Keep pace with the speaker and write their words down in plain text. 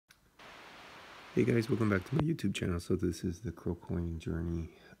Hey guys, welcome back to my YouTube channel. So this is the CRO coin journey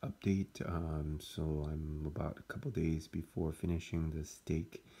update. So I'm about a couple days before finishing the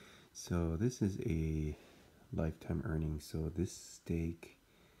stake. So this is a lifetime earning. So this stake,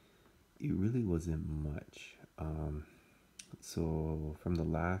 it really wasn't much. So from the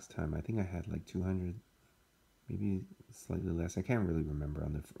last time, I think I had like 200, maybe slightly less. I can't really remember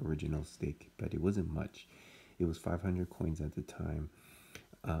on the original stake, but it wasn't much. It was 500 coins at the time.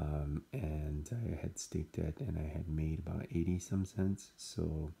 And I had staked it and I had made about 80 some cents.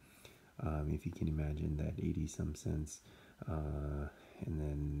 So if you can imagine that 80 some cents, and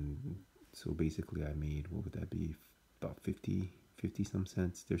then so basically I made, what would that be, about 50 some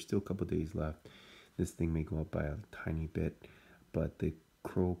cents. There's still a couple days left. This thing may go up by a tiny bit, but the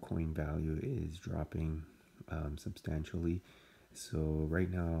crow coin value is dropping substantially. So right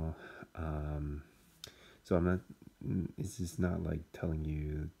now, so I'm not, this is not like telling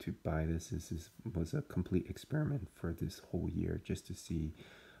you to buy this. Was a complete experiment for this whole year just to see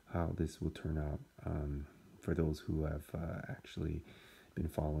how this will turn out, for those who have actually been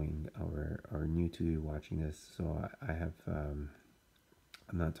following or are new to watching this. So I have, I'm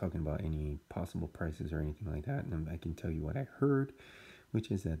not talking about any possible prices or anything like that. And I can tell you what I heard,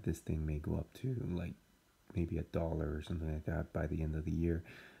 which is that this thing may go up to like maybe $1 or something like that by the end of the year.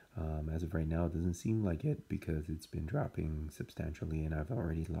 As of right now, it doesn't seem like it because it's been dropping substantially, and I've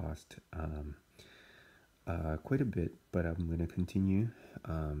already lost quite a bit. But I'm going to continue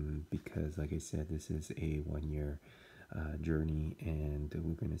because, like I said, this is a 1 year journey, and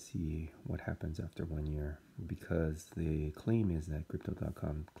we're going to see what happens after 1 year. Because the claim is that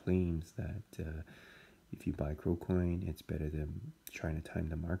Crypto.com claims that if you buy Crowcoin, it's better than trying to time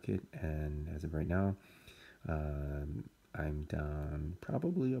the market. And as of right now, I'm down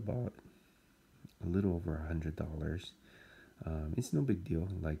probably about a little over $100. It's no big deal.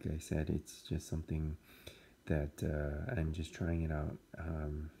 Like I said, it's just something that I'm just trying it out.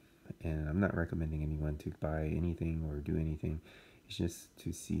 And I'm not recommending anyone to buy anything or do anything. It's just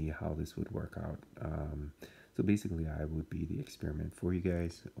to see how this would work out. So basically, I would be the experiment for you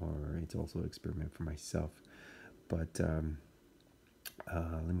guys, or it's also an experiment for myself. But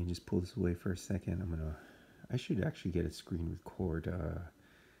let me just pull this away for a second. I should actually get a screen record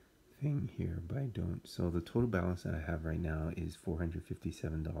thing here, but I don't. So the total balance that I have right now is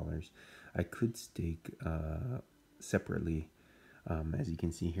 $457. I could stake separately. As you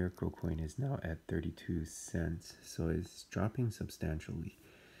can see here, Crowcoin is now at 32 cents, so it's dropping substantially.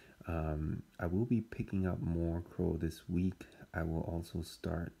 I will be picking up more Crow this week. I will also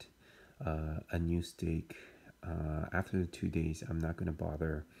start a new stake after the 2 days. I'm not going to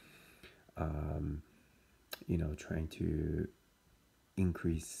bother, trying to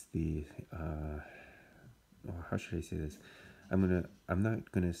increase the or how should I say this? I'm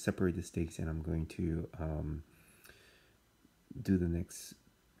not gonna separate the stakes, and I'm going to do the next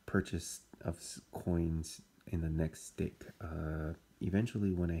purchase of coins in the next stake.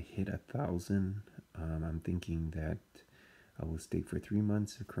 Eventually, when I hit 1,000, I'm thinking that I will stake for 3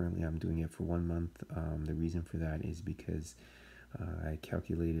 months. Currently, I'm doing it for 1 month. The reason for that is because I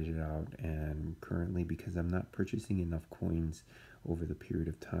calculated it out, and currently, because I'm not purchasing enough coins over the period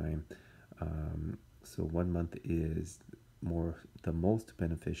of time, so 1 month is the most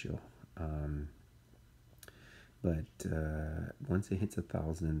beneficial. But once it hits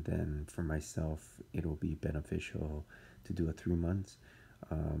 1,000, then for myself, it'll be beneficial to do a 3 months.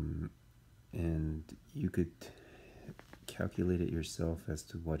 And you could calculate it yourself as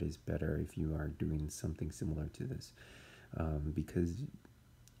to what is better if you are doing something similar to this. Because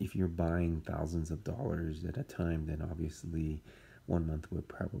if you're buying thousands of dollars at a time, then obviously 1 month would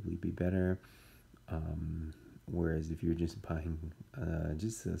probably be better. Whereas if you're just buying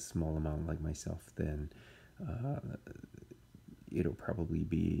just a small amount like myself, then it'll probably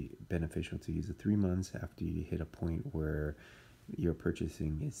be beneficial to use the 3 months after you hit a point where your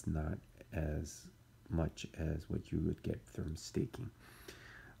purchasing is not as much as what you would get from staking.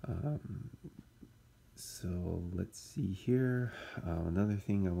 So let's see here. Another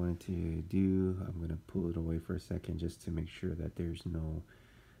thing I wanted to do, I'm going to pull it away for a second just to make sure that there's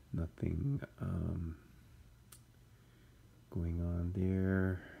nothing going on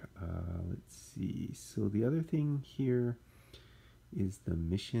there. Let's see. So the other thing here is the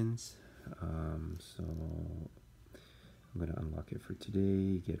missions. So I'm going to unlock it for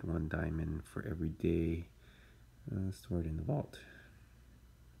today. Get 1 diamond for every day. Store it in the vault.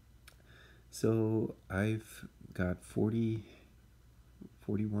 So I've got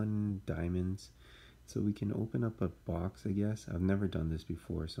 41 diamonds. So we can open up a box, I guess. I've never done this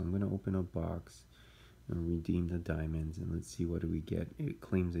before, so I'm going to open a box and redeem the diamonds, and let's see what do we get. It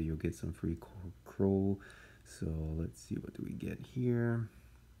claims that you'll get some free CRO. So let's see, what do we get here?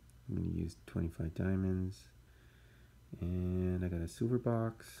 I'm going to use 25 diamonds. And I got a silver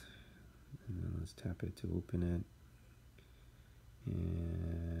box. And then let's tap it to open it.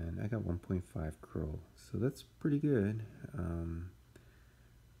 And I got 1.5 CRO. So that's pretty good. I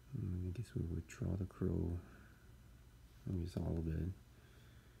guess we withdraw the CRO. Use all of it.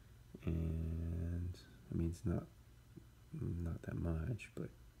 And I mean, it's not that much, but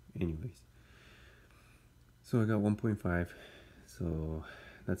anyways. So I got 1.5. So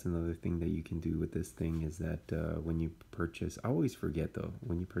that's another thing that you can do with this thing is that when you purchase, I always forget though,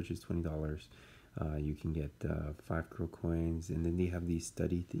 when you purchase $20, you can get 5 CRO coins, and then they have these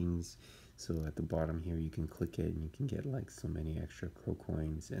study things. So at the bottom here, you can click it and you can get like so many extra CRO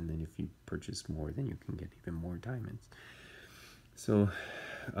coins, and then if you purchase more, then you can get even more diamonds. So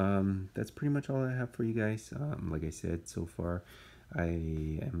that's pretty much all I have for you guys. Like I said, so far I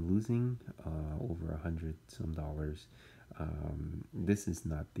am losing over $100 some. This is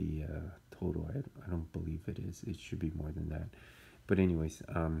not the total. I don't believe it is. It should be more than that. But anyways,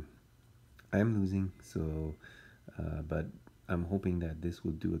 I am losing. So, but I'm hoping that this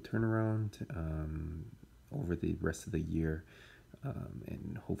will do a turnaround over the rest of the year,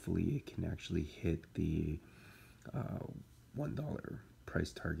 and hopefully it can actually hit the $1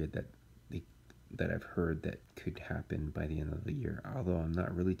 price target that I've heard that could happen by the end of the year. Although I'm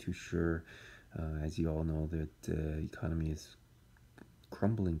not really too sure. As you all know, that the economy is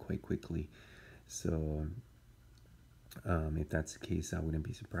crumbling quite quickly. So if that's the case, I wouldn't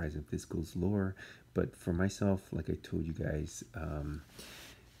be surprised if this goes lower. But for myself, like I told you guys,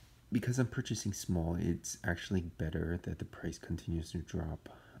 because I'm purchasing small, it's actually better that the price continues to drop.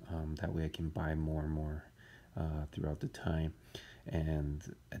 That way I can buy more and more throughout the time. And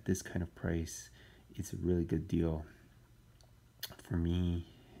at this kind of price, it's a really good deal for me,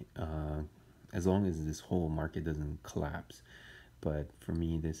 as long as this whole market doesn't collapse. But for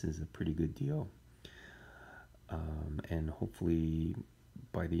me, this is a pretty good deal. And hopefully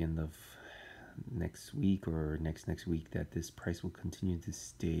by the end of next week or next week that this price will continue to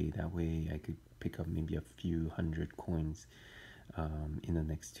stay. That way I could pick up maybe a few hundred coins in the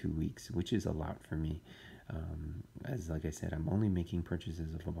next 2 weeks, which is a lot for me. As like I said, I'm only making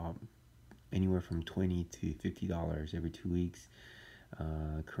purchases of about anywhere from $20 to $50 every 2 weeks.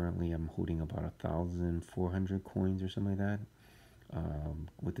 Currently I'm holding about 1,400 coins or something like that,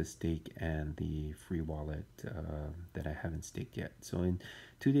 with the stake and the free wallet that I haven't staked yet. So in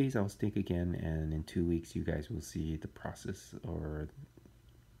 2 days I'll stake again, and in 2 weeks you guys will see the process, or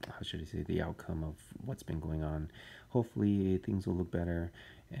how should I say, the outcome of what's been going on. Hopefully things will look better,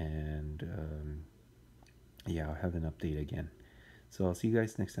 and yeah, I'll have an update again. So I'll see you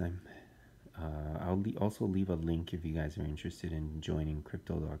guys next time. I'll also leave a link if you guys are interested in joining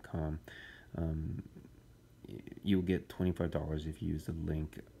crypto.com. You'll get $25 if you use the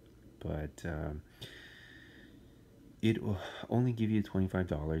link, but it will only give you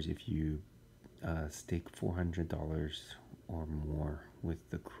 $25 if you stake $400 or more with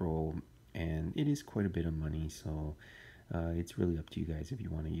the CRO, and it is quite a bit of money. So it's really up to you guys if you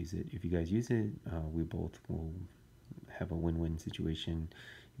want to use it. If you guys use it, we both will have a win-win situation.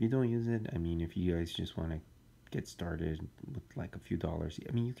 If you don't use it, I mean, if you guys just want to get started with like a few dollars,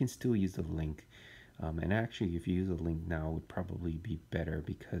 I mean, you can still use the link. And actually, if you use a link now, it would probably be better,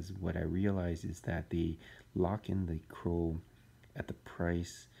 because what I realized is that they lock in the CRO at the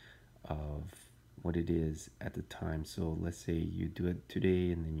price of what it is at the time. So let's say you do it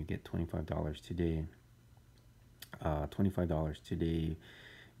today and then you get $25 today. $25 today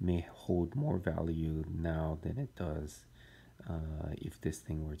may hold more value now than it does if this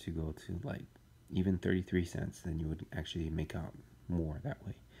thing were to go to like even 33 cents, then you would actually make out more that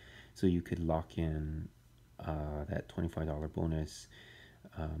way. So you could lock in that $25 bonus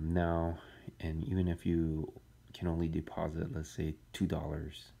now, and even if you can only deposit, let's say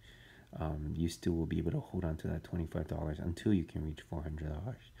 $2, you still will be able to hold on to that $25 until you can reach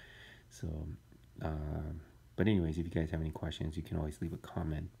 $400. So but anyways, if you guys have any questions, you can always leave a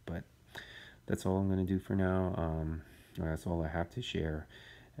comment. But that's all I'm going to do for now. That's all I have to share,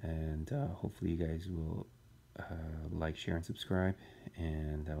 and hopefully you guys will like, share, and subscribe,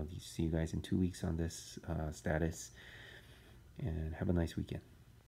 and I'll see you guys in 2 weeks on this status, and have a nice weekend.